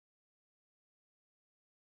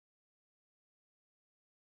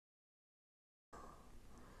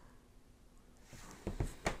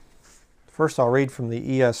First, I'll read from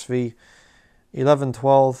the ESV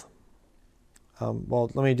 11:12. Well,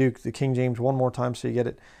 let me do the King James one more time so you get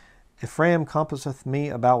it. Ephraim compasseth me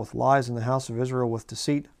about with lies, in the house of Israel with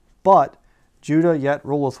deceit, but Judah yet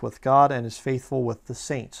ruleth with God and is faithful with the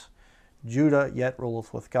saints. Judah yet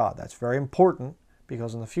ruleth with God. That's very important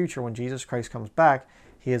because in the future when Jesus Christ comes back,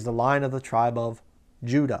 he is the Lion of the tribe of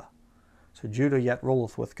Judah. So Judah yet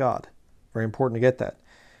ruleth with God. Very important to get that.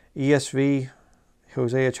 ESV,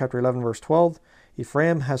 Hosea chapter 11, verse 12.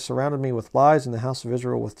 Ephraim has surrounded me with lies, in the house of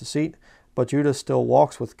Israel with deceit, but Judah still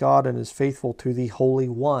walks with God and is faithful to the Holy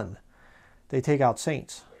One. They take out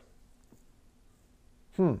saints.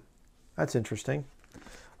 That's interesting.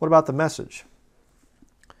 What about the Message?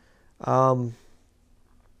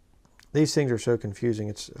 These things are so confusing,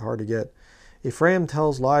 it's hard to get. Ephraim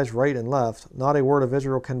tells lies right and left. Not a word of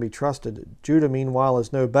Israel can be trusted. Judah, meanwhile,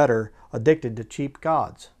 is no better, addicted to cheap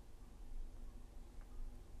gods.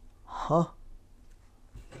 Huh?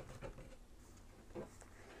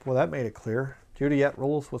 Well, that made it clear. Judah yet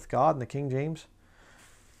ruleth with God in the King James.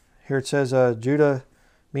 Here it says, Judah,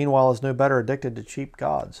 meanwhile, is no better, addicted to cheap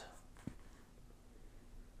gods.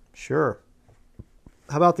 Sure.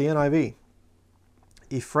 How about the NIV?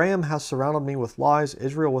 Ephraim has surrounded me with lies,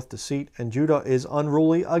 Israel with deceit, and Judah is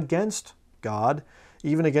unruly against God,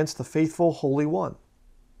 even against the faithful Holy One.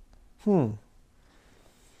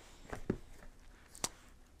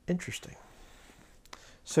 Interesting.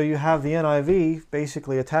 So you have the NIV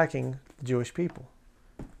basically attacking the Jewish people.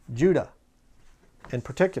 Judah in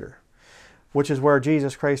particular, which is where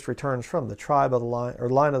Jesus Christ returns from, the tribe of the line, or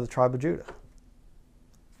line of the tribe of Judah.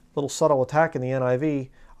 Little subtle attack in the NIV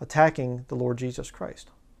attacking the Lord Jesus Christ.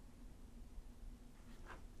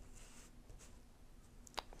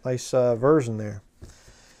 Nice version there.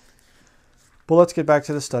 But let's get back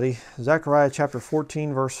to the study. Zechariah chapter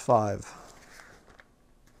 14, verse 5.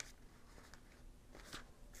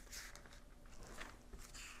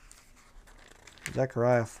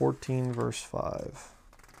 Zechariah 14, verse 5.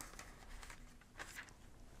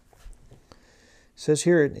 It says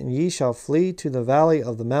here, and ye shall flee to the valley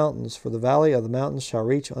of the mountains, for the valley of the mountains shall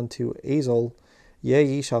reach unto Azel. Yea,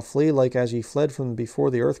 ye shall flee like as ye fled from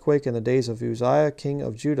before the earthquake in the days of Uzziah, king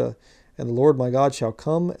of Judah. And the Lord my God shall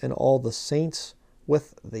come, and all the saints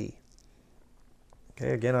with thee.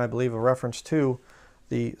 Okay, again, I believe a reference to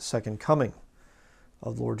the second coming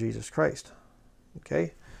of the Lord Jesus Christ.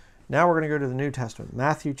 Okay, now we're going to go to the New Testament.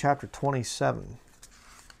 Matthew chapter 27.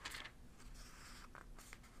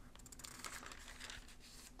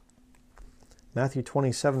 Matthew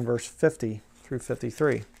 27, verse 50 through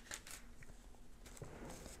 53.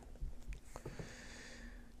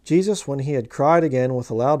 Jesus, when he had cried again with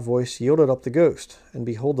a loud voice, yielded up the ghost. And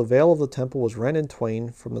behold, the veil of the temple was rent in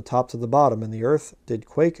twain from the top to the bottom, and the earth did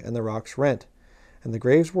quake, and the rocks rent. And the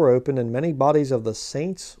graves were opened, and many bodies of the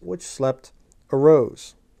saints which slept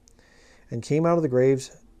arose, and came out of the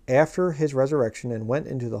graves after his resurrection, and went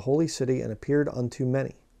into the holy city, and appeared unto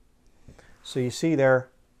many. So you see there,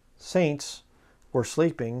 saints were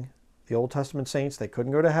sleeping. The Old Testament saints, they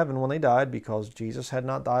couldn't go to heaven when they died because Jesus had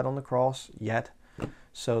not died on the cross yet.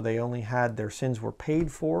 So they only had, their sins were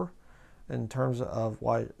paid for in terms of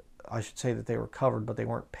why I should say that they were covered, but they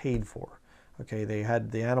weren't paid for. Okay, they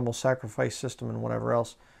had the animal sacrifice system and whatever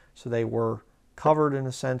else. So they were covered in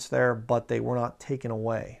a sense there, but they were not taken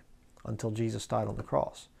away until Jesus died on the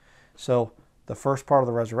cross. So the first part of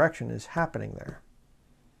the resurrection is happening there.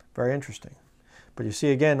 Very interesting. But you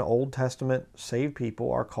see again, Old Testament saved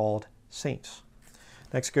people are called saints.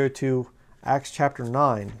 Next, go to Acts chapter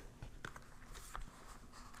 9.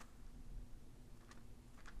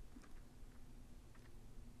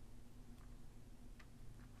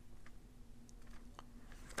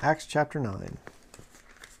 Acts chapter 9,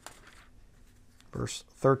 verse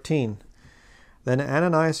 13. Then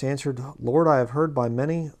Ananias answered, Lord, I have heard by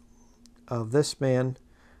many of this man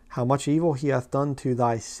how much evil he hath done to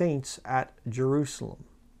thy saints at Jerusalem.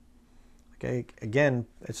 Okay, again,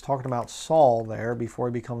 it's talking about Saul there before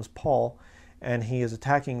he becomes Paul, and he is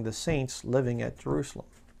attacking the saints living at Jerusalem.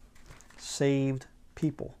 Saved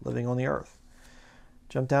people living on the earth.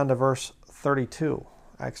 Jump down to verse 32,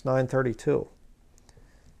 Acts 9:32.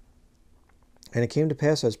 And it came to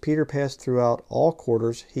pass, as Peter passed throughout all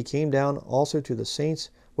quarters, he came down also to the saints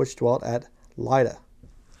which dwelt at Lydda.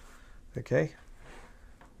 Okay?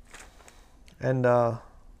 And you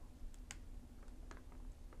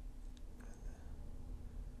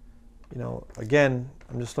know, again,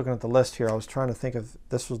 I'm just looking at the list here. I was trying to think if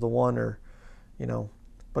this was the one or, you know,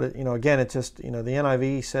 but it, you know, again, it just, you know, the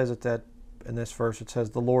NIV says it that in this verse it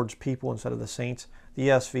says the Lord's people instead of the saints. The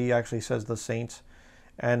ESV actually says the saints,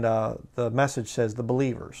 and the Message says the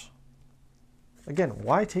believers. Again,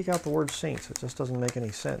 why take out the word saints? It just doesn't make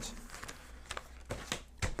any sense.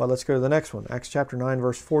 But let's go to the next one. Acts chapter 9,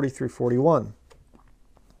 verse 40 through 41.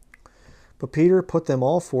 But Peter put them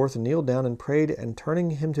all forth and kneeled down and prayed, and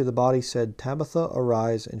turning him to the body said, Tabitha,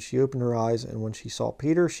 arise. And she opened her eyes, and when she saw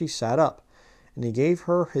Peter, she sat up. And he gave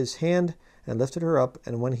her his hand and lifted her up,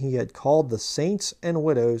 and when he had called the saints and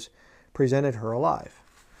widows, presented her alive.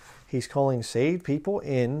 He's calling saved people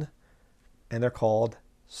in, and they're called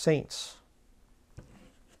saints.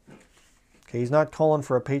 Okay, he's not calling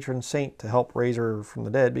for a patron saint to help raise her from the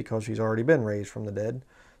dead because she's already been raised from the dead.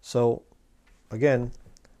 So, again,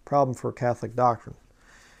 problem for Catholic doctrine.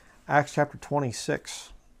 Acts chapter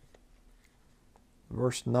 26,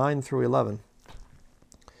 verse 9 through 11.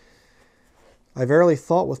 I verily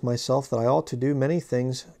thought with myself that I ought to do many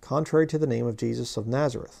things contrary to the name of Jesus of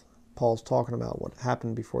Nazareth. Paul's talking about what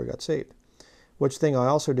happened before he got saved. Which thing I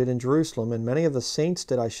also did in Jerusalem, and many of the saints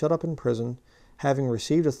did I shut up in prison, having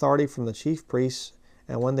received authority from the chief priests,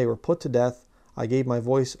 and when they were put to death, I gave my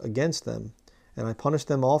voice against them, and I punished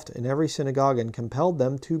them oft in every synagogue, and compelled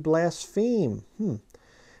them to blaspheme.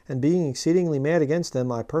 And being exceedingly mad against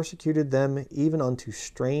them, I persecuted them even unto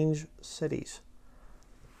strange cities.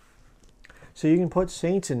 So you can put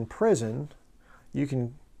saints in prison, you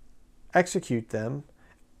can execute them,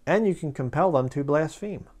 and you can compel them to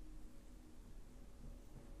blaspheme.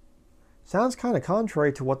 Sounds kind of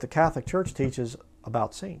contrary to what the Catholic Church teaches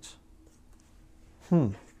about saints.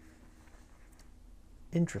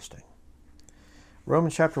 Interesting.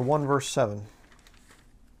 Romans chapter 1, verse 7.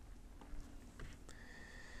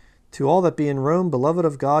 To all that be in Rome, beloved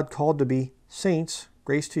of God, called to be saints,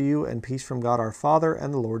 grace to you and peace from God our Father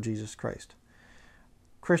and the Lord Jesus Christ.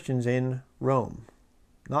 Christians in Rome.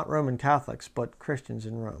 Not Roman Catholics, but Christians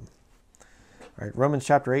in Rome. All right, Romans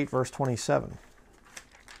chapter 8, verse 27.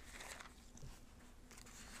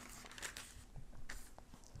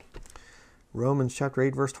 Romans chapter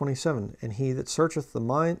 8, verse 27. And he that searcheth the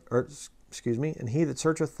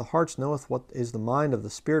hearts knoweth what is the mind of the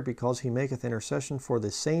Spirit, because he maketh intercession for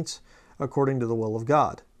the saints according to the will of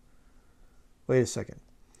God. Wait a second.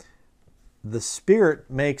 The Spirit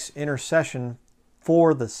makes intercession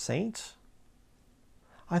for the saints?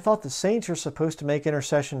 I thought the saints are supposed to make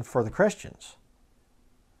intercession for the Christians.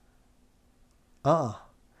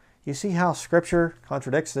 You see how Scripture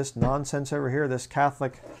contradicts this nonsense over here, this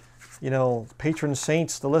Catholic, patron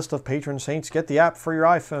saints, the list of patron saints. Get the app for your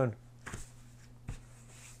iPhone.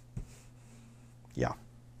 Yeah.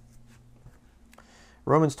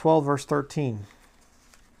 Romans 12, verse 13.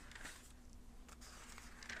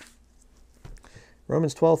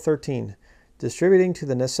 Romans 12:13. Distributing to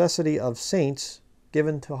the necessity of saints,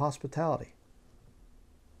 given to hospitality.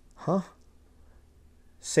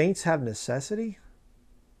 Saints have necessity?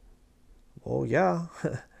 Well, yeah.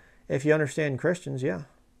 If you understand Christians, yeah.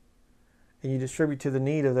 And you distribute to the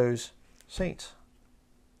need of those saints.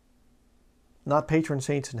 Not patron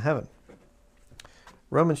saints in heaven.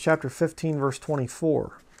 Romans chapter 15, verse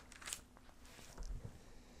 24.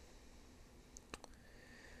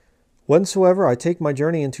 Whensoever I take my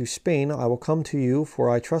journey into Spain, I will come to you, for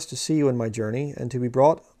I trust to see you in my journey, and to be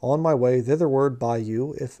brought on my way thitherward by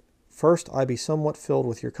you, if first I be somewhat filled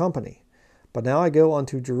with your company. But now I go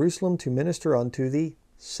unto Jerusalem to minister unto the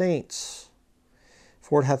saints.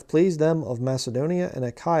 For it hath pleased them of Macedonia and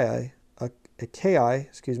Achaia,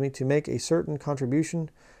 to make a certain contribution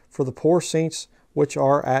for the poor saints which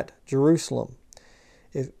are at Jerusalem.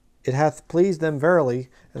 It hath pleased them verily,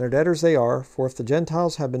 and their debtors they are, for if the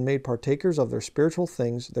Gentiles have been made partakers of their spiritual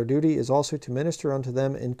things, their duty is also to minister unto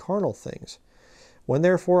them in carnal things. When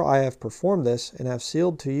therefore I have performed this, and have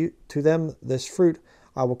sealed to them this fruit,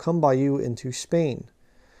 I will come by you into Spain.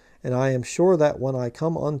 And I am sure that when I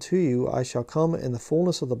come unto you, I shall come in the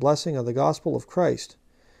fullness of the blessing of the gospel of Christ.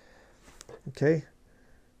 Okay,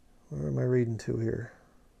 where am I reading to here?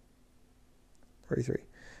 33.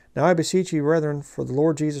 Now I beseech you, brethren, for the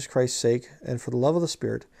Lord Jesus Christ's sake, and for the love of the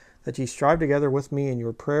Spirit, that ye strive together with me in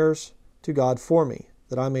your prayers to God for me,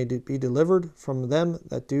 that I may be delivered from them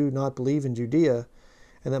that do not believe in Judea,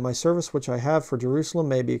 and that my service which I have for Jerusalem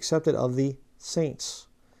may be accepted of the saints,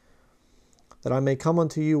 that I may come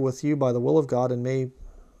unto you with you by the will of God, and may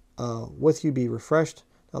with you be refreshed.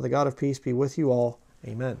 Now the God of peace be with you all.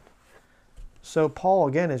 Amen. So Paul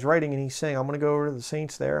again is writing, and he's saying, I'm going to go over to the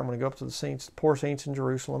saints there. I'm going to go up to the saints, poor saints in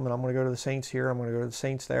Jerusalem, and I'm going to go to the saints here. I'm going to go to the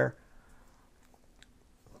saints there.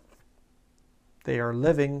 They are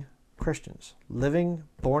living Christians. Living,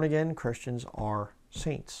 born-again Christians are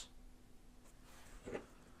saints.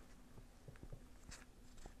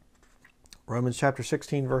 Romans chapter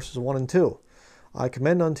 16, verses 1 and 2. I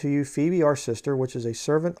commend unto you Phoebe our sister, which is a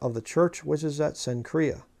servant of the church which is at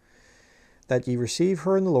Cenchrea, that ye receive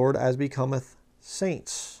her in the Lord as becometh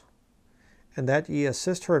saints, and that ye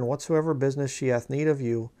assist her in whatsoever business she hath need of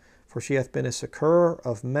you, for she hath been a succorer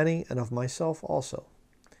of many, and of myself also.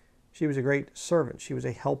 She was a great servant. She was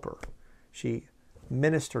a helper. She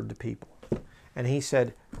ministered to people. And he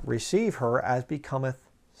said, receive her as becometh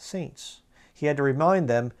saints. He had to remind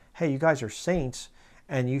them, hey, you guys are saints,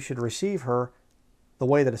 and you should receive her the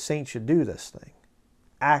way that a saint should do this thing.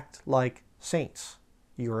 Act like saints.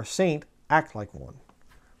 You are a saint, act like one.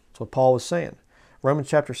 That's what Paul was saying. Romans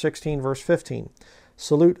chapter 16, verse 15.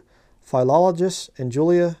 Salute Philologus and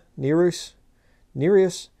Julia, Nereus,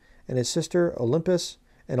 and his sister Olympus,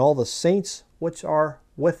 and all the saints which are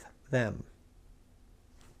with them.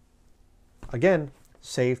 Again,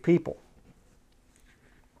 save people.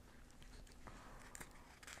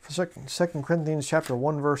 2 Corinthians chapter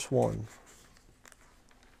 1, verse 1.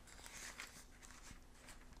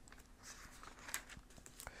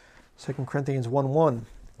 Second Corinthians 1:1.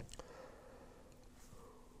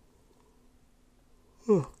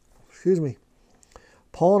 Excuse me.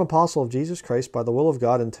 Paul, an apostle of Jesus Christ, by the will of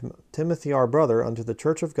God, and Timothy our brother, unto the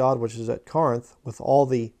church of God which is at Corinth, with all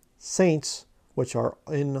the saints which are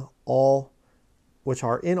in all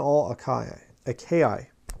Achaia.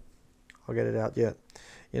 I'll get it out yet.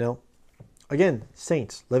 Again,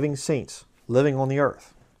 saints, living on the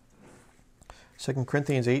earth. 2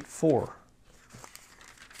 Corinthians 8:4.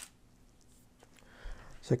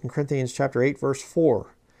 2 Corinthians chapter 8, verse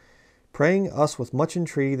 4. Praying us with much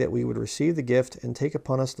entreaty that we would receive the gift and take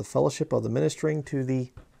upon us the fellowship of the ministering to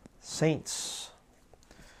the saints.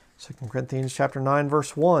 2 Corinthians chapter 9,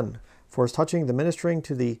 verse 1. For as touching the ministering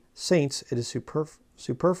to the saints, it is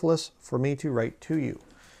superfluous for me to write to you.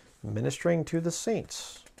 Ministering to the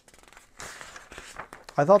saints.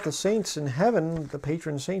 I thought the saints in heaven, the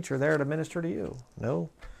patron saints, are there to minister to you. No,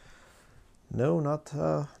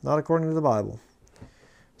 not according to the Bible.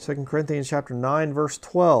 2 Corinthians chapter 9, verse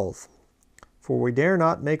 12. For we dare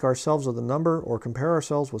not make ourselves of the number, or compare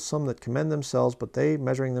ourselves with some that commend themselves, but they,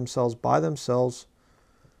 measuring themselves by themselves.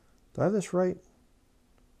 Do I have this right?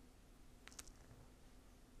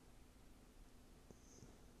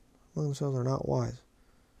 Among themselves are not wise.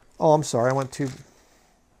 Oh, I'm sorry. I went 2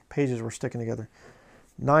 pages were sticking together.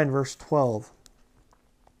 9, verse 12.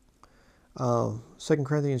 2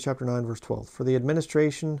 Corinthians chapter 9, verse 12. For the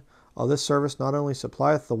administration of this service not only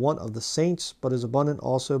supplieth the want of the saints, but is abundant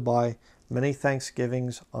also by many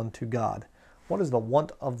thanksgivings unto God. What is the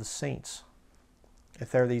want of the saints?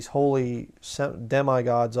 If they're these holy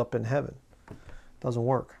demigods up in heaven, it doesn't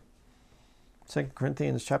work. 2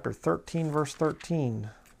 Corinthians chapter 13, verse 13.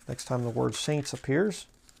 Next time the word saints appears.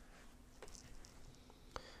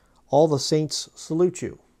 All the saints salute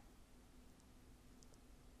you.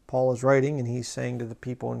 Paul is writing, and he's saying to the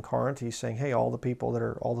people in Corinth, he's saying, hey, all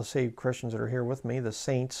the saved Christians that are here with me, the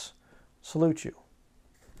saints, salute you.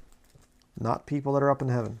 Not people that are up in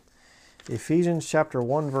heaven. Ephesians chapter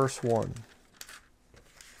 1, verse 1.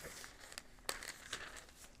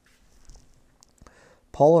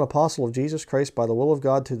 Paul, an apostle of Jesus Christ, by the will of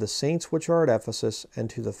God, to the saints which are at Ephesus, and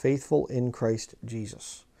to the faithful in Christ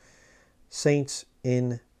Jesus. Saints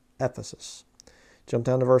in Ephesus. Jump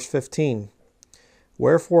down to verse 15.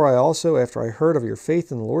 Wherefore I also, after I heard of your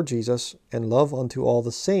faith in the Lord Jesus, and love unto all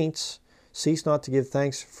the saints, cease not to give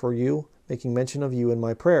thanks for you, making mention of you in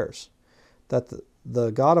my prayers, that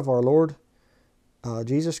the God of our Lord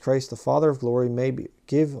Jesus Christ, the Father of glory, may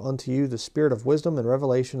give unto you the spirit of wisdom and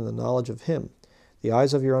revelation and the knowledge of him, the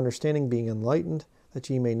eyes of your understanding being enlightened, that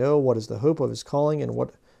ye may know what is the hope of his calling, and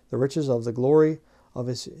what the riches of the glory of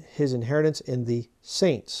his inheritance in the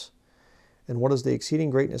saints, and what is the exceeding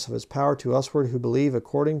greatness of his power to usward who believe,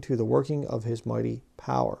 according to the working of his mighty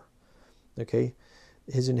power. Okay,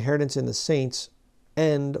 his inheritance in the saints,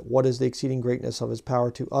 and what is the exceeding greatness of his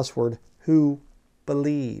power to usward who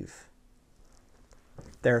believe.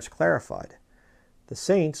 There it's clarified. The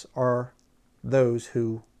saints are those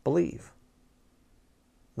who believe.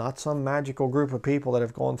 Not some magical group of people that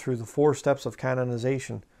have gone through the 4 steps of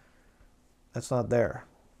canonization. That's not there.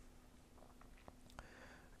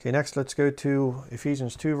 Okay, next let's go to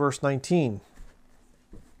Ephesians 2, verse 19.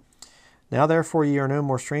 Now therefore ye are no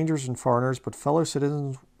more strangers and foreigners, but fellow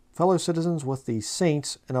citizens with the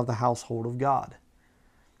saints and of the household of God.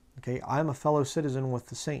 Okay, I am a fellow citizen with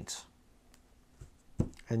the saints.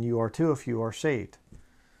 And you are too if you are saved.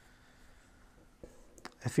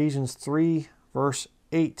 Ephesians 3, verse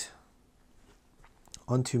 8.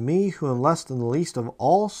 Unto me, who am less than the least of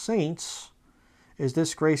all saints, is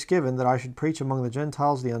this grace given, that I should preach among the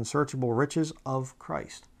Gentiles the unsearchable riches of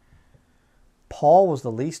Christ. Paul was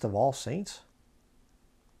the least of all saints?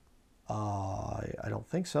 I don't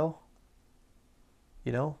think so.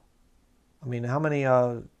 You know? I mean, how many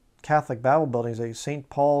Catholic Bible buildings, like St.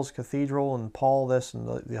 Paul's Cathedral and Paul this and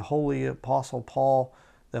the Holy Apostle Paul,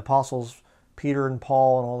 the Apostles Peter and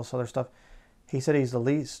Paul and all this other stuff. He said he's the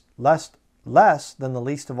less than the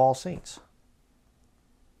least of all saints.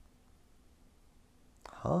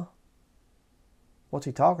 Huh? What's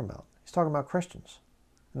he talking about? He's talking about Christians.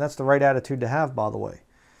 And that's the right attitude to have, by the way.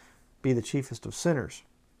 Be the chiefest of sinners.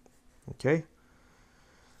 Okay?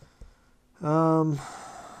 Where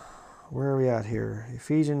are we at here?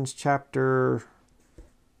 Ephesians chapter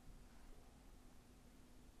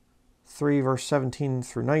 3, verse 17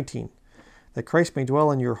 through 19. That Christ may dwell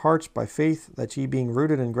in your hearts by faith, that ye being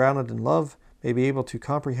rooted and grounded in love, may be able to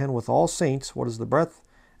comprehend with all saints what is the breadth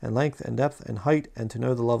and length and depth and height, and to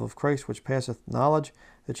know the love of Christ which passeth knowledge,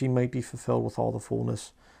 that ye might be fulfilled with all the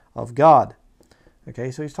fullness of God.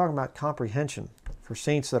 Okay, so he's talking about comprehension for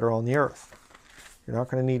saints that are on the earth. You're not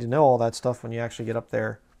going to need to know all that stuff when you actually get up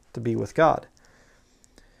there to be with God.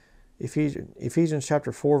 Ephesians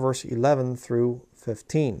chapter 4, verse 11 through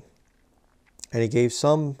 15. And he gave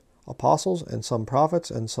some apostles, and some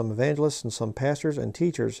prophets, and some evangelists, and some pastors and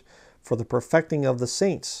teachers, for the perfecting of the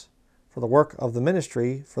saints, for the work of the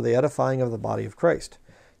ministry, for the edifying of the body of Christ,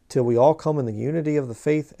 till we all come in the unity of the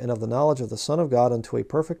faith and of the knowledge of the Son of God, unto a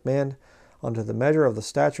perfect man, unto the measure of the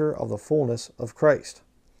stature of the fullness of Christ.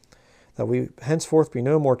 That we henceforth be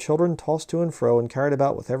no more children, tossed to and fro, and carried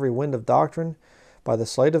about with every wind of doctrine, by the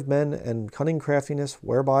sleight of men and cunning craftiness,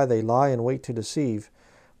 whereby they lie in wait to deceive,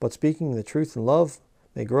 but speaking the truth in love,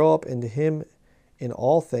 may grow up into him in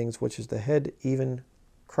all things, which is the head, even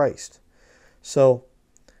Christ. So,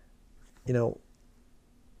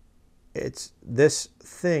 it's this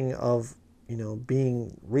thing of,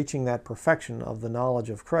 reaching that perfection of the knowledge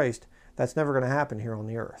of Christ. That's never going to happen here on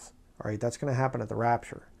the earth. All right, that's going to happen at the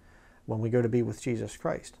rapture, when we go to be with Jesus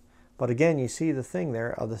Christ. But again, you see the thing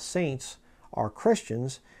there of the saints are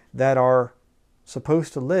Christians that are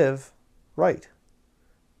supposed to live right,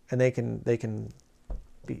 and they can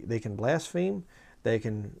blaspheme, they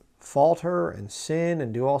can falter and sin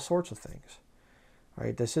and do all sorts of things. All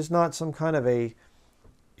right, this is not some kind of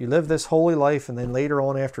you live this holy life and then later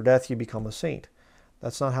on after death you become a saint.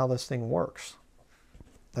 That's not how this thing works.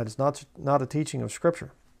 That is not a teaching of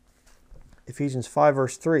Scripture. Ephesians 5,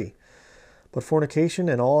 verse 3. But fornication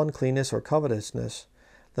and all uncleanness or covetousness,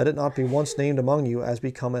 let it not be once named among you as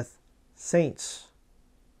becometh saints.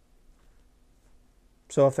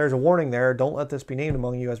 So if there's a warning there, don't let this be named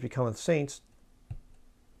among you as becometh saints.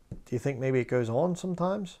 Do you think maybe it goes on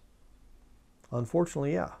sometimes?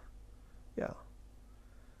 Unfortunately, yeah. Yeah.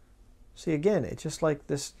 See, again, it's just like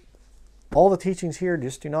this. All the teachings here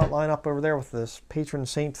just do not line up over there with this patron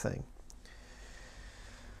saint thing.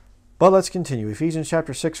 But let's continue. Ephesians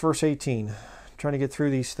chapter 6, verse 18. Trying to get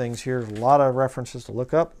through these things here. A lot of references to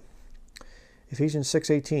look up. Ephesians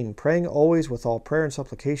 6:18, praying always with all prayer and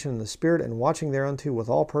supplication in the Spirit, and watching thereunto with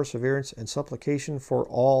all perseverance and supplication for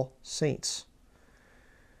all saints.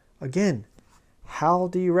 Again, how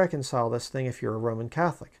do you reconcile this thing if you're a Roman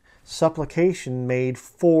Catholic? Supplication made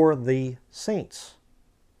for the saints.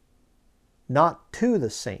 Not to the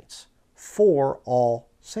saints. For all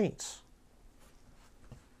saints.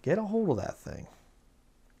 Get a hold of that thing.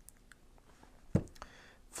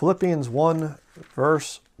 Philippians 1,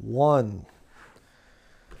 verse 1.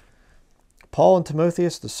 Paul and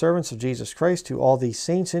Timotheus, the servants of Jesus Christ, to all the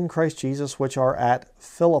saints in Christ Jesus, which are at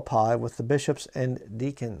Philippi, with the bishops and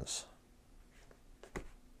deacons.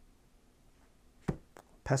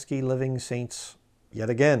 Pesky living saints yet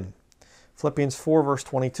again. Philippians 4, verse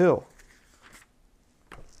 22.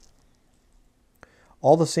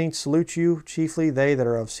 All the saints salute you, chiefly they that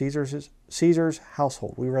are of Caesar's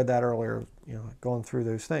household. We read that earlier, going through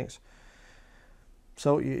those things.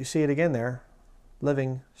 So you see it again there,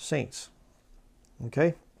 living saints.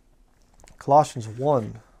 Okay? Colossians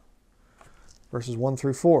 1, verses 1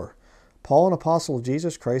 through 4. Paul, an apostle of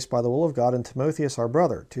Jesus Christ, by the will of God, and Timotheus our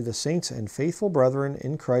brother, to the saints and faithful brethren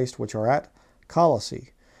in Christ which are at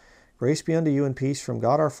Colossae. Grace be unto you and peace from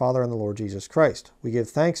God our Father and the Lord Jesus Christ. We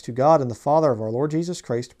give thanks to God and the Father of our Lord Jesus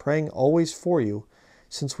Christ, praying always for you,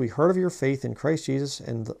 since we heard of your faith in Christ Jesus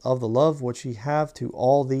and of the love which ye have to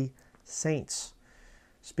all the saints.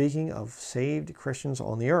 Speaking of saved Christians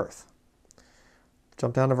on the earth.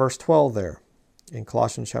 Jump down to verse 12 there in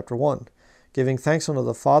Colossians chapter 1. Giving thanks unto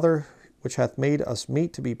the Father which hath made us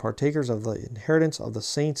meet to be partakers of the inheritance of the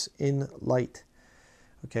saints in light.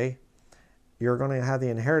 Okay? You're going to have the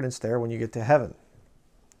inheritance there when you get to heaven.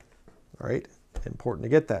 All right? Important to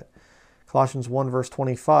get that. Colossians 1, verse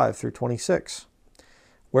 25 through 26.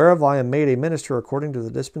 whereof I am made a minister according to the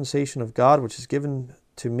dispensation of God, which is given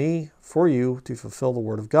to me for you to fulfill the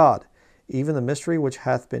word of God, even the mystery which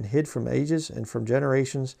hath been hid from ages and from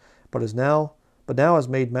generations, but now is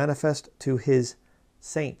made manifest to his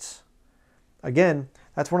saints. Again,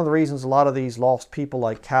 that's one of the reasons a lot of these lost people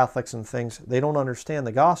like Catholics and things, they don't understand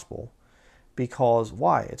the gospel, because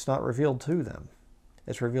why? It's not revealed to them.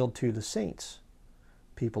 It's revealed to the saints,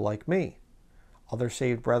 people like me, other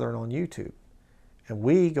saved brethren on YouTube. And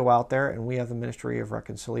we go out there and we have the ministry of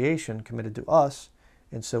reconciliation committed to us,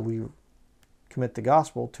 and so we commit the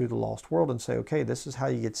gospel to the lost world and say, okay, this is how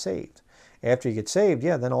you get saved. After you get saved,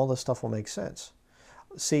 yeah, then all this stuff will make sense.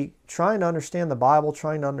 See, trying to understand the Bible,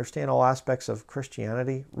 trying to understand all aspects of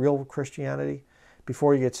Christianity, real Christianity,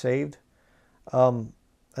 before you get saved, that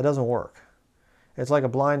doesn't work. It's like a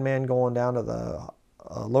blind man going down to the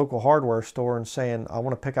local hardware store and saying, I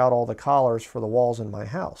want to pick out all the collars for the walls in my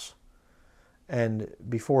house, and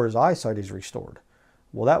before his eyesight is restored.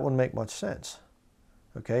 Well, that wouldn't make much sense.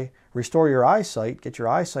 Okay? Restore your eyesight, get your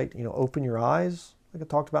eyesight, open your eyes, like I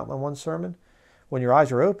talked about in my one sermon. When your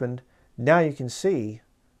eyes are opened, now you can see,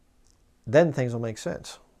 then things will make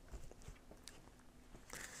sense.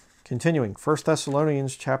 Continuing, 1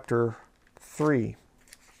 Thessalonians chapter 3.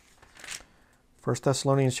 1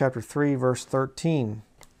 Thessalonians chapter 3, verse 13.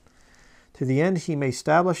 To the end he may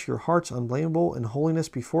establish your hearts unblameable in holiness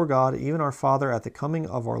before God, even our Father, at the coming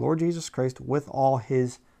of our Lord Jesus Christ with all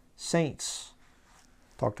his saints.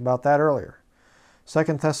 Talked about that earlier. 2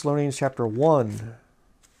 Thessalonians chapter 1,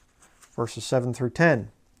 verses 7 through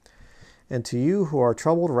 10. And to you who are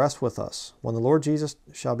troubled, rest with us, when the Lord Jesus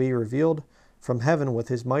shall be revealed from heaven with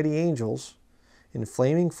his mighty angels, in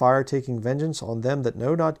flaming fire, taking vengeance on them that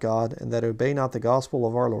know not God, and that obey not the gospel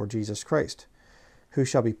of our Lord Jesus Christ, who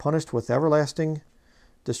shall be punished with everlasting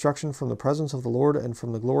destruction from the presence of the Lord and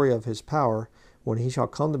from the glory of his power, when he shall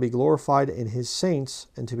come to be glorified in his saints,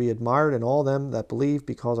 and to be admired in all them that believe,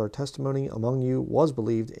 because our testimony among you was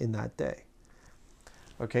believed in that day.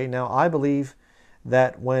 Okay, now I believe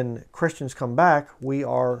that when Christians come back, we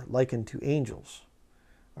are likened to angels.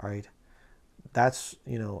 All right. That's,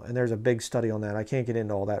 and there's a big study on that. I can't get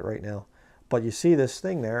into all that right now. But you see this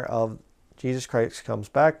thing there of Jesus Christ comes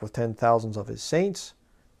back with 10,000s of his saints.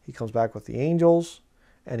 He comes back with the angels,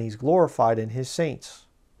 and he's glorified in his saints.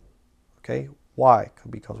 Okay? Why?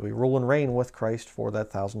 Because we rule and reign with Christ for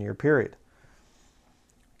that 1,000-year period.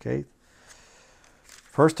 Okay?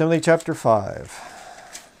 1 Timothy chapter 5.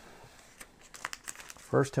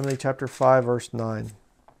 1 Timothy chapter 5, verse 9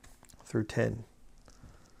 through 10.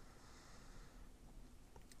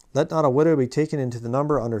 Let not a widow be taken into the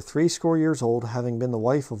number under 80 years old, having been the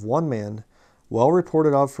wife of one man, well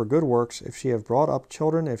reported of for good works, if she have brought up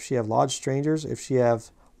children, if she have lodged strangers, if she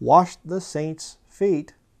have washed the saints'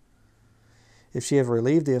 feet, if she have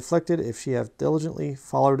relieved the afflicted, if she have diligently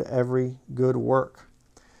followed every good work.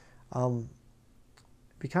 It'd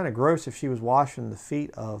be kind of gross if she was washing the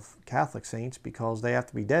feet of Catholic saints, because they have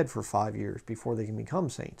to be dead for 5 years before they can become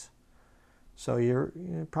saints. So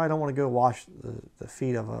you probably don't want to go wash the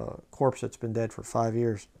feet of a corpse that's been dead for 5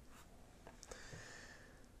 years.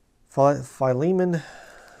 Philemon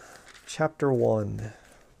chapter 1.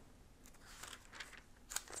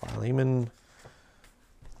 Philemon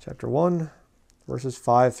chapter 1, verses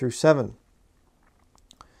 5 through 7.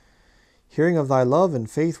 Hearing of thy love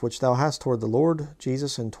and faith which thou hast toward the Lord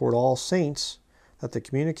Jesus and toward all saints, that the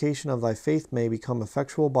communication of thy faith may become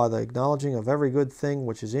effectual by the acknowledging of every good thing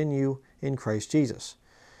which is in you in Christ Jesus.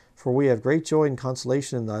 For we have great joy and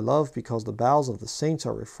consolation in thy love, because the bowels of the saints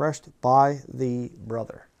are refreshed by thee,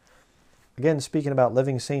 brother. Again, speaking about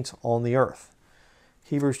living saints on the earth.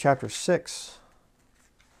 Hebrews chapter 6.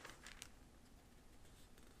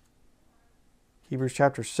 Hebrews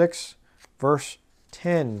chapter 6, verse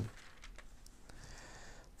 10.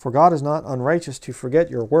 For God is not unrighteous to forget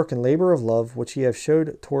your work and labor of love, which ye have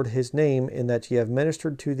showed toward his name, in that ye have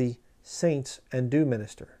ministered to the saints and do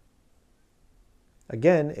minister.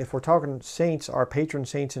 Again, if we're talking saints, our patron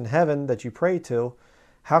saints in heaven that you pray to,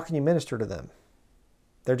 how can you minister to them?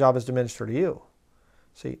 Their job is to minister to you.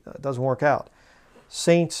 See, it doesn't work out.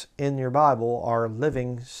 Saints in your Bible are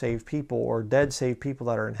living saved people, or dead saved people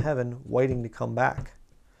that are in heaven waiting to come back.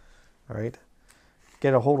 All right?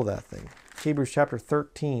 Get a hold of that thing. Hebrews chapter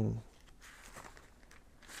 13.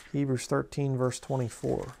 Hebrews 13, verse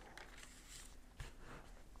 24.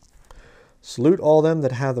 Salute all them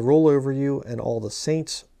that have the rule over you, and all the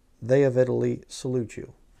saints, they of Italy salute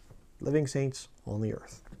you. Living saints on the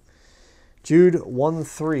earth. Jude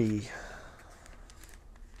 1:3.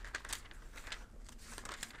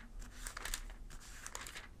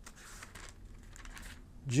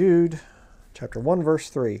 Jude Chapter 1, verse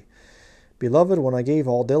 3. Beloved, when I gave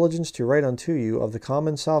all diligence to write unto you of the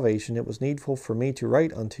common salvation, it was needful for me to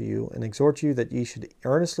write unto you, and exhort you that ye should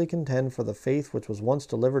earnestly contend for the faith which was once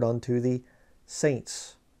delivered unto the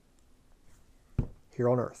saints here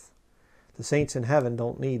on earth. The saints in heaven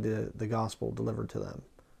don't need the gospel delivered to them.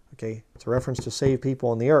 Okay, it's a reference to save people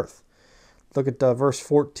on the earth. Look at verse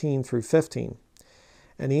 14 through 15.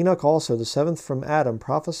 And Enoch also, the seventh from Adam,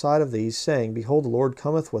 prophesied of these, saying, Behold, the Lord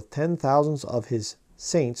cometh with 10,000s of his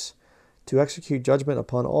saints, to execute judgment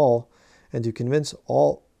upon all, and to convince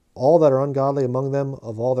all that are ungodly among them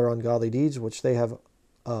of all their ungodly deeds which they have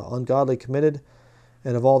ungodly committed,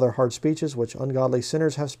 and of all their hard speeches which ungodly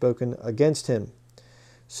sinners have spoken against him.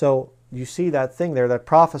 So you see that thing there, that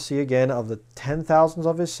prophecy again of the 10,000s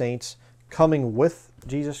of his saints coming with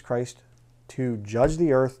Jesus Christ to judge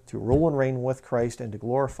the earth, to rule and reign with Christ, and to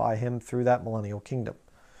glorify him through that millennial kingdom.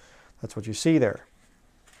 That's what you see there.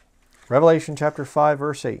 Revelation chapter 5,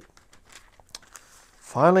 verse 8.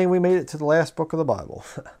 Finally, we made it to the last book of the Bible.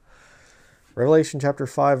 Revelation chapter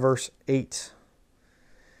 5, verse 8.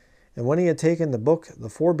 And when he had taken the book, the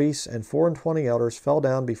 4 beasts and 24 elders fell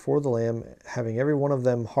down before the Lamb, having every one of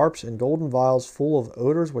them harps and golden vials full of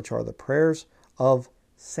odors, which are the prayers of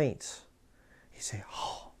saints. You say,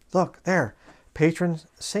 oh, look, there, patron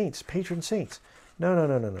saints.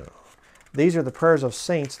 No. These are the prayers of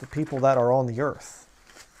saints, the people that are on the earth.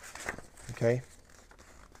 Okay?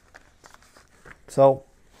 So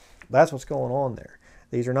that's what's going on there.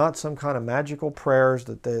 These are not some kind of magical prayers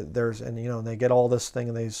that they get all this thing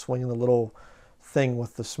and they swing the little thing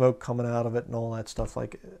with the smoke coming out of it and all that stuff.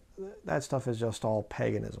 Like that stuff is just all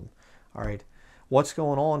paganism. All right. What's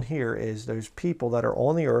going on here is those people that are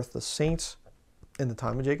on the earth, the saints in the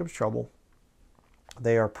time of Jacob's trouble,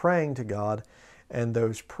 they are praying to God, and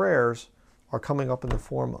those prayers are coming up in the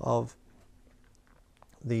form of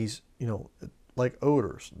these, like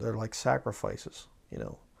odors. They're like sacrifices,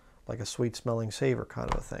 like a sweet-smelling savor kind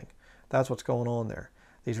of a thing. That's what's going on there.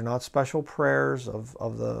 These are not special prayers of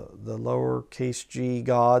the lowercase g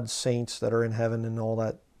gods, saints that are in heaven and all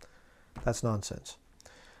that. That's nonsense.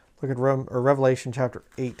 Look at Revelation chapter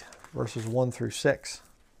 8, verses 1 through 6.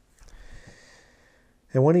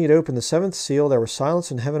 And when he had opened the 7th seal, there was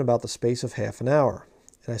silence in heaven about the space of half an hour.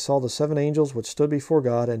 And I saw the 7 angels which stood before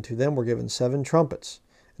God, and to them were given 7 trumpets.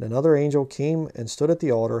 And another angel came and stood at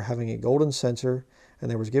the altar, having a golden censer,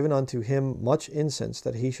 and there was given unto him much incense,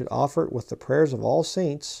 that he should offer it with the prayers of all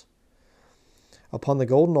saints upon the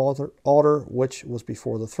golden altar which was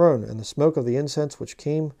before the throne. And the smoke of the incense which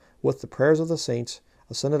came with the prayers of the saints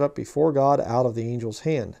ascended up before God out of the angel's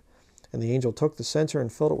hand. And the angel took the censer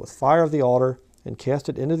and filled it with fire of the altar, and cast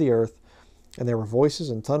it into the earth. And there were voices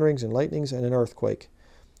and thunderings and lightnings and an earthquake.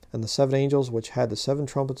 And the 7 angels which had the 7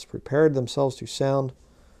 trumpets prepared themselves to sound.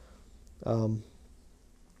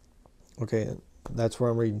 Okay, that's where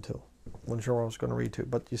I'm reading to. Wasn't sure what I was going to read to.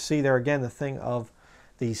 But you see there again the thing of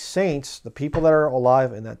these saints, the people that are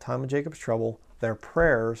alive in that time of Jacob's trouble, their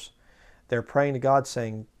prayers, they're praying to God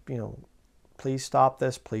saying, please stop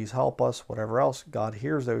this, please help us, whatever else. God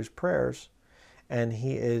hears those prayers, and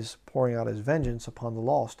he is pouring out his vengeance upon the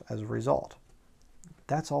lost as a result.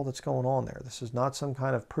 That's all that's going on there. This is not some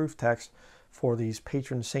kind of proof text for these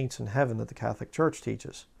patron saints in heaven that the Catholic Church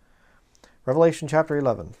teaches. Revelation chapter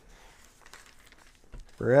 11.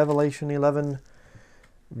 Revelation 11,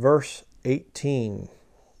 verse 18.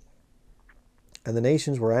 And the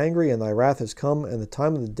nations were angry, and thy wrath is come, and the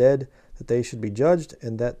time of the dead, that they should be judged,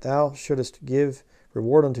 and that thou shouldest give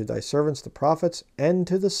reward unto thy servants the prophets, and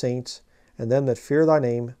to the saints, and them that fear thy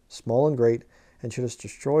name, small and great, and shouldest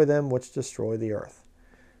destroy them which destroy the earth.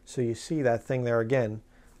 So you see that thing there again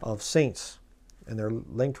of saints, and they're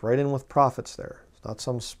linked right in with prophets there. It's not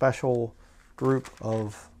some special group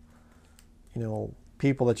of,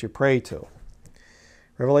 people that you pray to.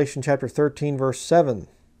 Revelation chapter 13, verse 7.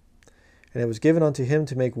 And it was given unto him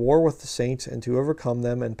to make war with the saints, and to overcome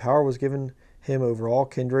them, and power was given him over all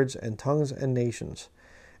kindreds and tongues and nations.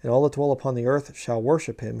 And all that dwell upon the earth shall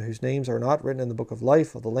worship him, whose names are not written in the book of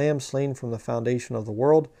life of the Lamb slain from the foundation of the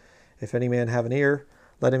world. If any man have an ear,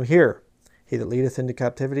 let him hear. He that leadeth into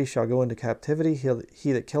captivity shall go into captivity.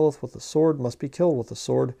 He that killeth with the sword must be killed with the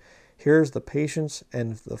sword. Here is the patience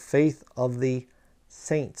and the faith of the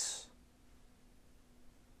saints.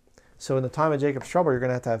 So in the time of Jacob's trouble, you're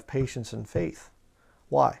going to have patience and faith.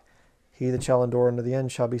 Why? He that shall endure unto the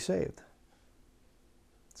end shall be saved.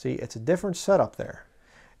 See, it's a different setup there.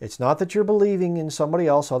 It's not that you're believing in somebody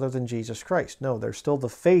else other than Jesus Christ. No, there's still the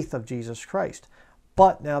faith of Jesus Christ.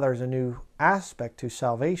 But now there's a new aspect to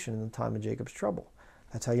salvation in the time of Jacob's trouble.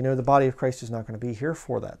 That's how you know the body of Christ is not going to be here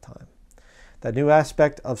for that time. That new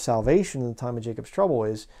aspect of salvation in the time of Jacob's trouble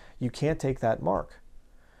is you can't take that mark,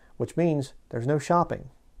 which means there's no shopping.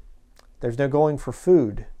 There's no going for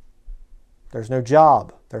food. There's no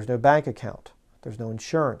job. There's no bank account. There's no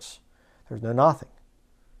insurance. There's no nothing.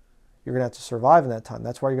 You're going to have to survive in that time.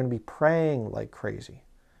 That's why you're going to be praying like crazy,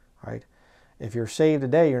 right? If you're saved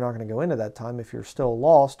today, you're not going to go into that time. If you're still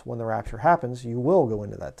lost when the rapture happens, you will go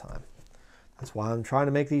into that time. That's why I'm trying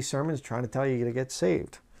to make these sermons, trying to tell you to get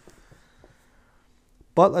saved.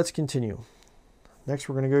 But let's continue. Next,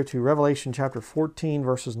 we're going to go to Revelation chapter 14,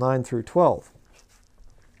 verses 9 through 12.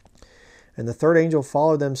 And the third angel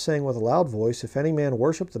followed them, saying with a loud voice, If any man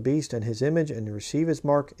worship the beast and his image, and receive his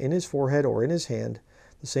mark in his forehead or in his hand,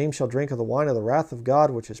 the same shall drink of the wine of the wrath of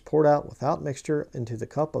God, which is poured out without mixture into the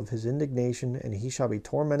cup of his indignation, and he shall be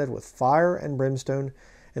tormented with fire and brimstone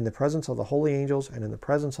in the presence of the holy angels and in the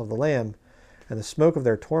presence of the Lamb. And the smoke of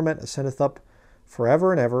their torment ascendeth up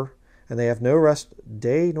forever and ever, and they have no rest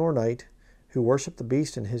day nor night, who worship the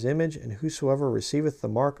beast and his image, and whosoever receiveth the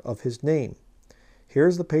mark of his name. Here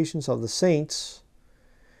is the patience of the saints.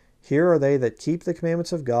 Here are they that keep the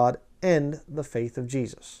commandments of God and the faith of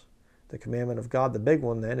Jesus. The commandment of God, the big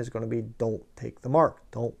one then, is going to be don't take the mark.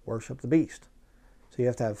 Don't worship the beast. So you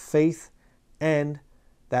have to have faith and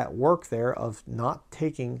that work there of not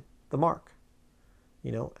taking the mark.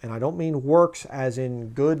 You know, and I don't mean works as in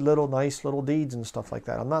good little nice little deeds and stuff like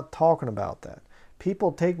that. I'm not talking about that.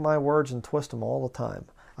 People take my words and twist them all the time.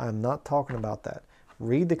 I am not talking about that.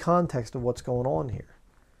 Read the context of what's going on here.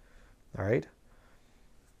 All right?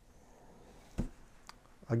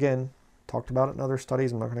 Again, talked about it in other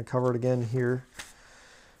studies. I'm not going to cover it again here.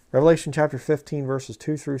 Revelation chapter 15, verses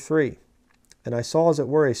 2 through 3. And I saw as it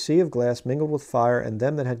were a sea of glass mingled with fire, and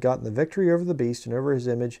them that had gotten the victory over the beast, and over his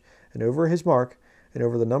image, and over his mark, and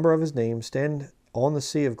over the number of his name, stand on the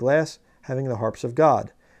sea of glass, having the harps of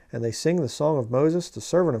God. And they sing the song of Moses, the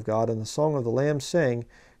servant of God, and the song of the Lamb, saying,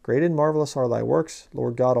 Great and marvelous are thy works,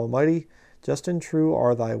 Lord God Almighty. Just and true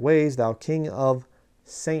are thy ways, thou King of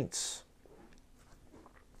saints.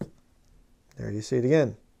 There you see it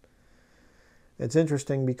again. It's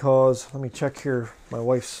interesting because, let me check here my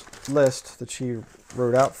wife's list that she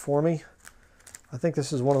wrote out for me. I think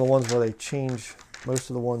this is one of the ones where they change most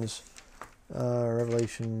of the ones.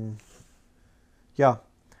 Revelation. Yeah.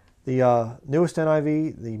 The newest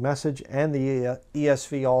NIV, the Message, and the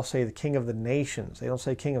ESV all say the King of the Nations. They don't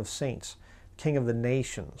say King of Saints. King of the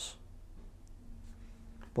Nations.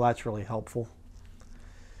 Well, that's really helpful.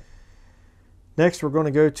 Next, we're going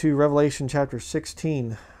to go to Revelation chapter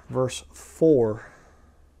 16, verse 4.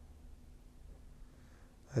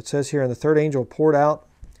 It says here, And the third angel poured out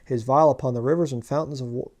his vial upon the rivers and fountains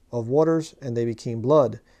of waters, and they became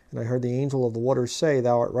blood. And I heard the angel of the waters say,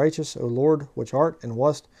 Thou art righteous, O Lord, which art and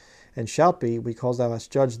wast, and shalt be, because thou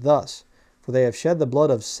hast judged thus. For they have shed the blood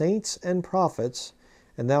of saints and prophets,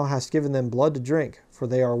 and thou hast given them blood to drink, for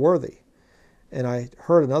they are worthy. And I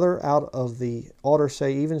heard another out of the altar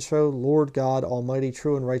say, Even so, Lord God Almighty,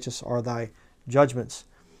 true and righteous are thy judgments.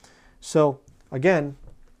 So, again,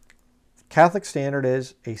 Catholic standard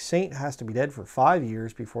is a saint has to be dead for 5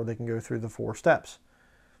 years before they can go through the 4 steps.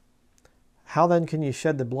 How then can you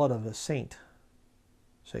shed the blood of a saint?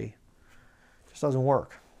 See? It just doesn't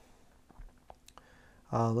work.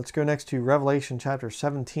 Let's go next to Revelation chapter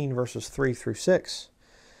 17, verses 3 through 6.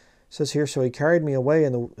 It says here, So he carried me away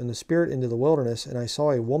in the spirit into the wilderness, and I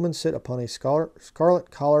saw a woman sit upon a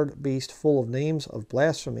scarlet-collared beast full of names of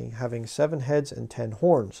blasphemy, having 7 heads and 10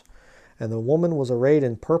 horns. And the woman was arrayed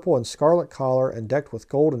in purple and scarlet collar, and decked with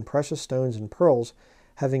gold and precious stones and pearls,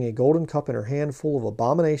 having a golden cup in her hand full of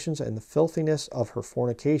abominations and the filthiness of her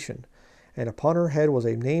fornication. And upon her head was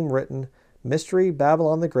a name written, Mystery,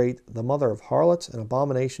 Babylon the Great, the mother of harlots and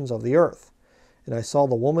abominations of the earth. And I saw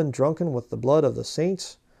the woman drunken with the blood of the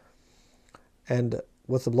saints and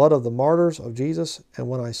with the blood of the martyrs of Jesus. And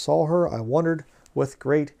when I saw her, I wondered with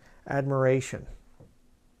great admiration.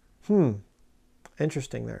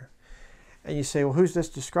 Interesting there. And you say, well, who's this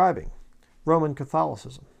describing? Roman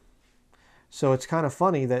Catholicism. So it's kind of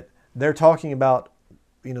funny that they're talking about,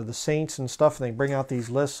 you know, the saints and stuff, and they bring out these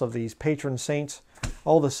lists of these patron saints.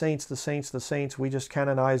 All the saints, the saints, the saints. We just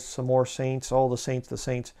canonized some more saints. All the saints, the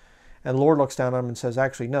saints. And the Lord looks down on them and says,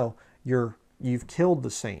 actually, no, you've killed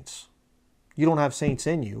the saints. You don't have saints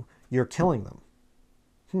in you. You're killing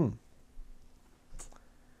them.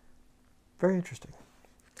 Very interesting.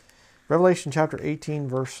 Revelation chapter 18,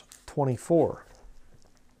 verse 24.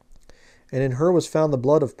 And in her was found the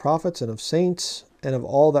blood of prophets and of saints and of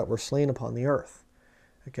all that were slain upon the earth.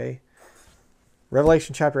 Okay.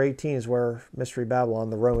 Revelation chapter 18 is where Mystery Babylon,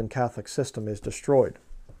 the Roman Catholic system, is destroyed.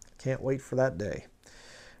 Can't wait for that day.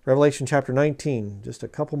 Revelation chapter 19. Just a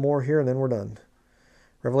couple more here and then we're done.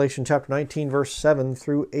 Revelation chapter 19, verse 7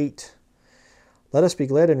 through 8. Let us be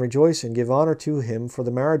glad and rejoice and give honor to him, for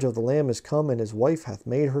the marriage of the Lamb is come, and his wife hath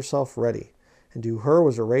made herself ready. And to her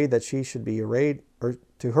was granted, that she should be arrayed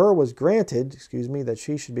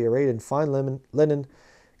in fine linen,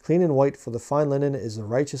 clean and white, for the fine linen is the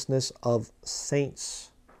righteousness of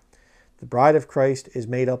saints. The bride of Christ is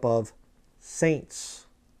made up of saints.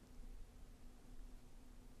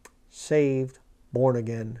 Saved, born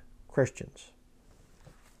again Christians.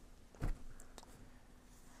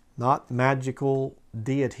 Not magical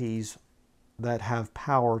deities that have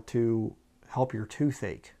power to help your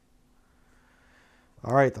toothache.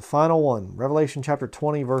 All right, the final one. Revelation chapter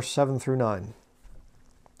 20, verse 7 through 9.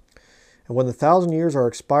 And when the 1,000 years are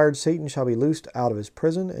expired, Satan shall be loosed out of his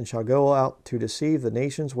prison, and shall go out to deceive the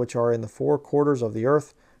nations which are in the four quarters of the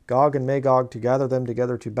earth, Gog and Magog, to gather them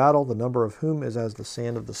together to battle, the number of whom is as the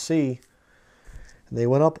sand of the sea. And they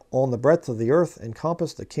went up on the breadth of the earth, and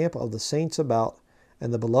compassed the camp of the saints about,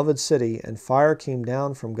 and the beloved city, and fire came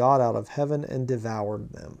down from God out of heaven and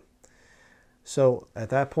devoured them. So at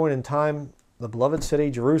that point in time, the beloved city,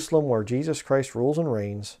 Jerusalem, where Jesus Christ rules and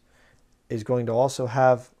reigns, is going to also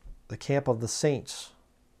have the camp of the saints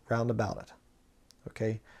round about it.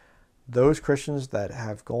 Okay? Those Christians that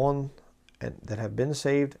have gone and that have been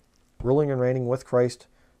saved, ruling and reigning with Christ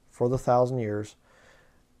for the 1,000 years,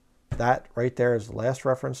 that right there is the last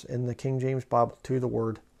reference in the King James Bible to the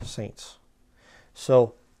word saints.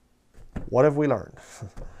 So, what have we learned?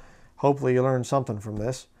 Hopefully you learned something from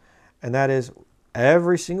this. And that is,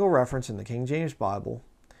 every single reference in the King James Bible,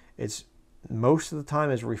 it's most of the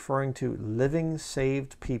time is referring to living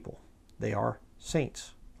saved people. They are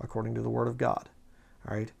saints, according to the Word of God.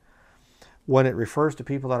 All right. When it refers to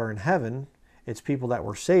people that are in heaven, it's people that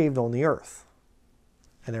were saved on the earth.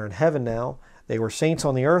 And they're in heaven now. They were saints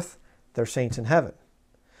on the earth. They're saints in heaven.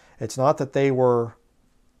 It's not that they were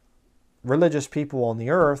religious people on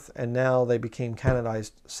the earth and now they became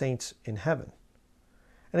canonized saints in heaven.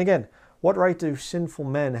 And again, what right do sinful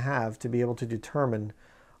men have to be able to determine,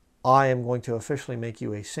 I am going to officially make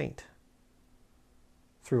you a saint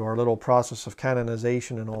through our little process of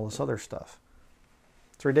canonization and all this other stuff?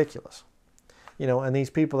 It's ridiculous. You know, and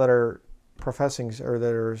these people that are professing or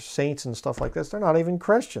that are saints and stuff like this, they're not even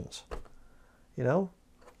Christians. You know?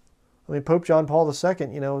 I mean, Pope John Paul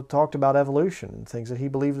II, talked about evolution and things that he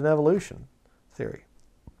believed in evolution theory,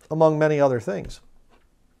 among many other things.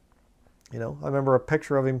 I remember a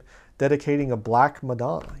picture of him dedicating a black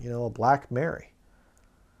Madonna, a black Mary.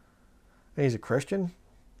 And he's a Christian.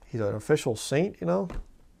 He's an official saint,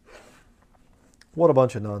 What a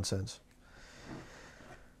bunch of nonsense.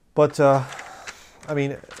 But,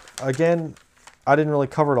 again, I didn't really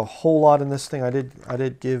cover it a whole lot in this thing. I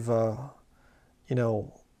did give,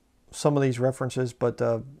 some of these references, but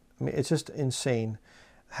it's just insane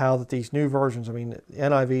how that these new versions,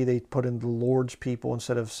 NIV, they put in the Lord's people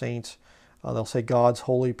instead of saints. They'll say God's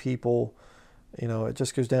holy people. It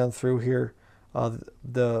just goes down through here.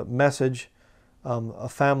 The Message, a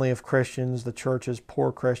family of Christians, the churches,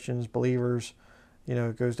 poor Christians, believers,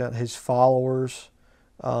 it goes down, his followers,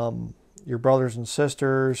 your brothers and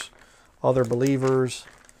sisters, other believers.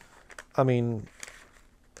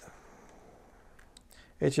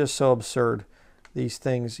 It's just so absurd, these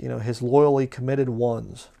things, his loyally committed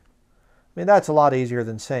ones. That's a lot easier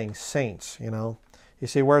than saying saints, You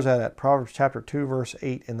see, where's that at? Proverbs chapter 2, verse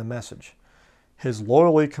 8 in the Message. His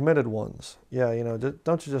loyally committed ones. Yeah,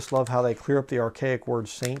 don't you just love how they clear up the archaic word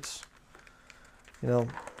saints?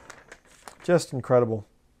 Just incredible.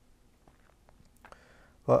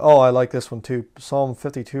 But, I like this one too. Psalm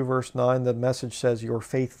 52, verse 9, the Message says, your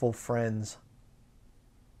faithful friends.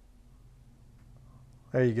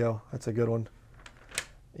 There you go. That's a good one.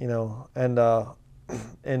 And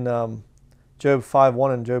in Job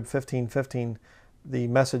 5:1 and Job 15:15, the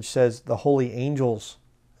Message says the holy angels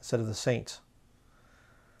instead of the saints.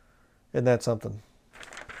 Isn't that something?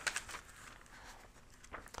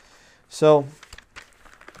 So,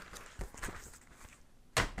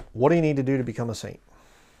 what do you need to do to become a saint?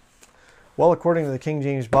 Well, according to the King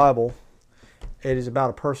James Bible, it is about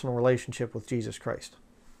a personal relationship with Jesus Christ.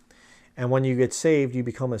 And when you get saved, you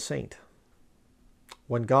become a saint.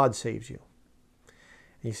 When God saves you.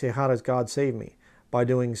 And you say, how does God save me? By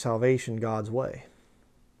doing salvation God's way.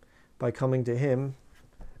 By coming to Him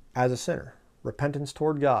as a sinner. Repentance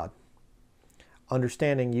toward God.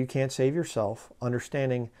 Understanding you can't save yourself.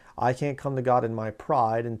 Understanding I can't come to God in my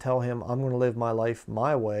pride and tell Him I'm going to live my life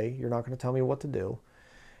my way. You're not going to tell me what to do.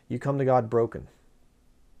 You come to God broken.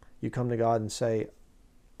 You come to God and say,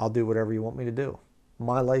 I'll do whatever you want me to do.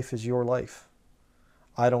 My life is your life.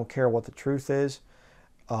 I don't care what the truth is.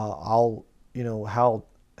 I'll, you know,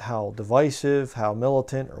 how divisive, how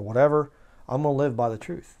militant, or whatever. I'm going to live by the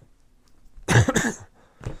truth.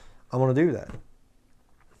 I'm going to do that.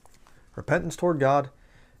 Repentance toward God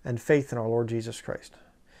and faith in our Lord Jesus Christ.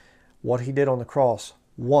 What he did on the cross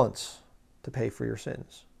once to pay for your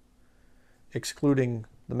sins, excluding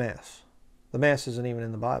the Mass. The Mass isn't even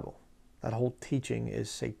in the Bible. That whole teaching is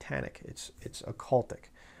satanic. It's occultic.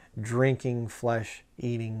 Drinking flesh,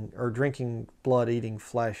 eating, or drinking blood, eating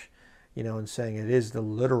flesh, you know, and saying it is the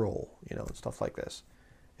literal, you know, and stuff like this.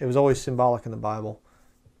 It was always symbolic in the Bible.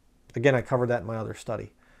 Again, I covered that in my other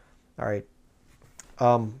study. All right.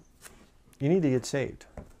 You need to get saved.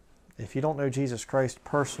 If you don't know Jesus Christ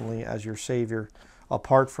personally as your Savior,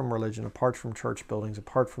 apart from religion, apart from church buildings,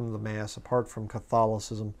 apart from the Mass, apart from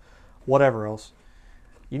Catholicism, whatever else,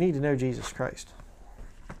 you need to know Jesus Christ.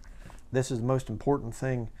 This is the most important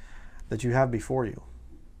thing that you have before you.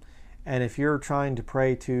 And if you're trying to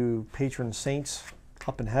pray to patron saints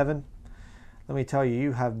up in heaven, let me tell you,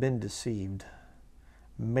 you have been deceived.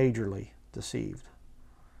 Majorly deceived.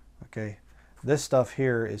 Okay? This stuff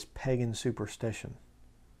here is pagan superstition.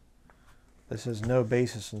 This has no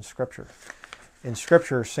basis in Scripture. In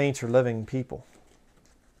Scripture, saints are living people.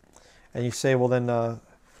 And you say, well then,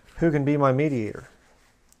 who can be my mediator?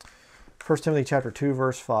 1 Timothy chapter 2,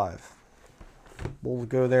 verse 5. We'll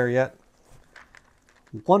go there yet.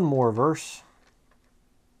 One more verse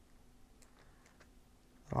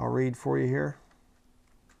I'll read for you here.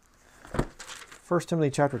 1 Timothy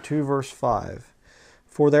chapter 2, verse 5.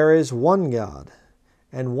 For there is one God,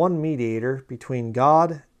 and one mediator between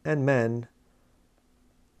God and men,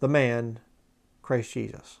 the man, Christ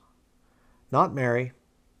Jesus. Not Mary,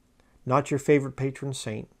 not your favorite patron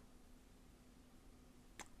saint,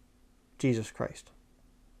 Jesus Christ.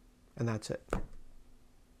 And that's it.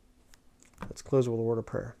 Let's close with a word of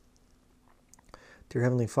prayer. Dear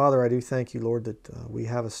Heavenly Father, I do thank you, Lord, that we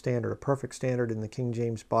have a standard, a perfect standard in the King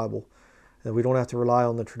James Bible, that we don't have to rely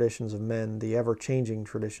on the traditions of men, the ever-changing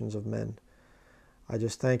traditions of men. I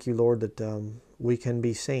just thank you, Lord, that we can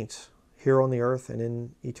be saints here on the earth and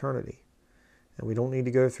in eternity. And we don't need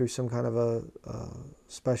to go through some kind of a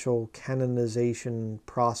special canonization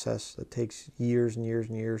process that takes years and years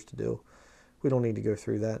and years to do. We don't need to go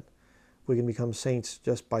through that. We can become saints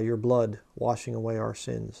just by your blood washing away our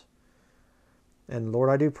sins. And Lord,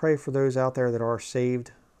 I do pray for those out there that are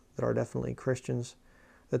saved, that are definitely Christians,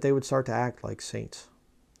 that they would start to act like saints,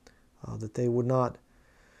 that they would not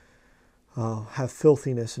have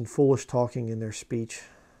filthiness and foolish talking in their speech,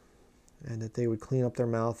 and that they would clean up their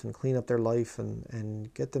mouth and clean up their life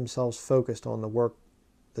and get themselves focused on the work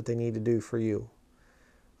that they need to do for you,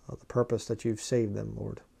 the purpose that you've saved them,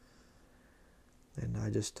 Lord. And I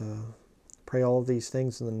just pray all of these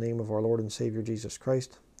things in the name of our Lord and Savior Jesus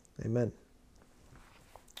Christ. Amen.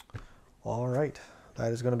 All right.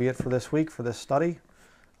 That is going to be it for this week, for this study.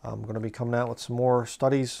 I'm going to be coming out with some more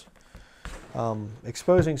studies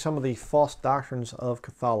exposing some of the false doctrines of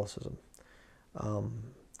Catholicism. Going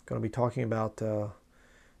to be talking about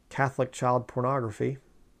Catholic child pornography.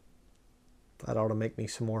 That ought to make me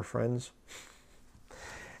some more friends.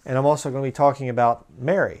 And I'm also going to be talking about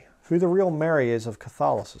Mary, who the real Mary is of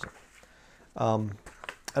Catholicism. And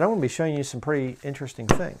I'm going to be showing you some pretty interesting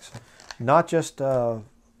things. Not just, you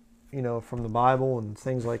know, from the Bible and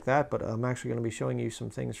things like that, but I'm actually going to be showing you some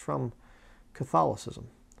things from Catholicism.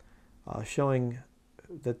 Showing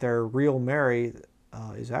that their real Mary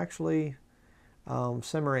is actually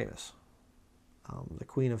Semiramis, the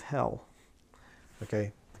Queen of Hell.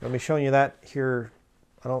 Okay, I'm going to be showing you that here.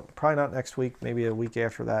 Probably not next week, maybe a week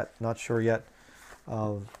after that. Not sure yet.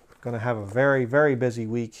 Going to have a very, very busy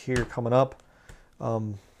week here coming up.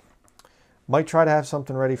 Might try to have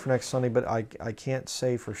something ready for next Sunday, but I can't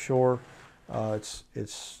say for sure. It's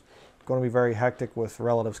going to be very hectic with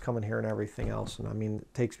relatives coming here and everything else. And I mean,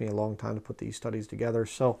 it takes me a long time to put these studies together.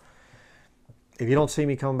 So if you don't see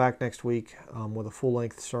me coming back next week with a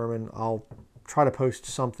full-length sermon, I'll try to post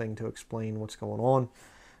something to explain what's going on.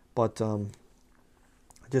 But I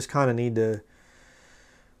just kind of need to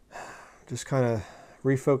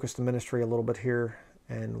refocus the ministry a little bit here.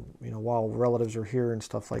 And, you know, while relatives are here and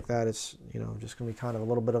stuff like that, it's, you know, just going to be kind of a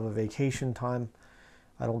little bit of a vacation time.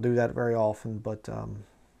 I don't do that very often, but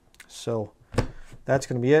so that's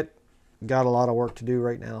going to be it. Got a lot of work to do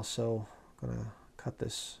right now, so I'm going to cut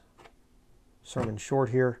this sermon short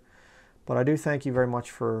here. But I do thank you very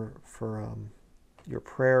much for your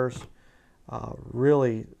prayers.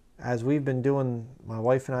 Really, as we've been doing, my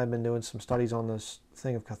wife and I have been doing some studies on this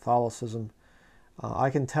thing of Catholicism.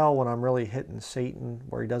 I can tell when I'm really hitting Satan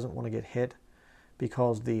where he doesn't want to get hit,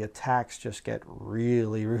 because the attacks just get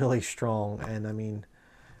really, really strong. And I mean,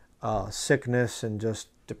 sickness and just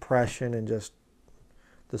depression and just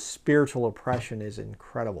the spiritual oppression is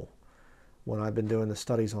incredible when I've been doing the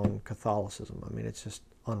studies on Catholicism. I mean, it's just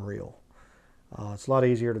unreal. It's a lot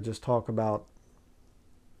easier to just talk about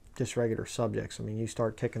just regular subjects. I mean, you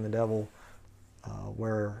start kicking the devil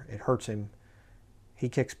where it hurts him, he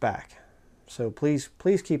kicks back. So please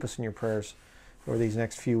keep us in your prayers over these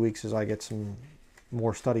next few weeks as I get some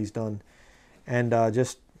more studies done. And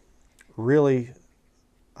just really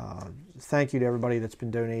thank you to everybody that's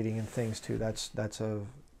been donating and things too. That's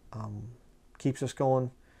keeps us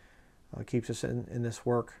going, keeps us in this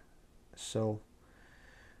work. So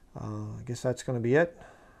I guess that's going to be it.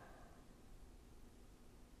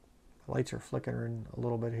 The lights are flickering a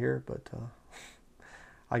little bit here, but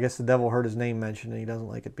I guess the devil heard his name mentioned and he doesn't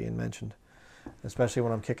like it being mentioned, especially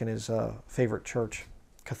when I'm kicking his favorite church,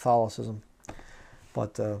 Catholicism.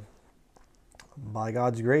 But by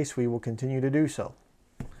God's grace, we will continue to do so.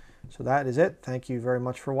 So that is it. Thank you very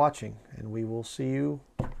much for watching, and we will see you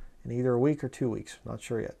in either a week or 2 weeks. Not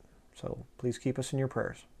sure yet. So please keep us in your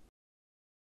prayers.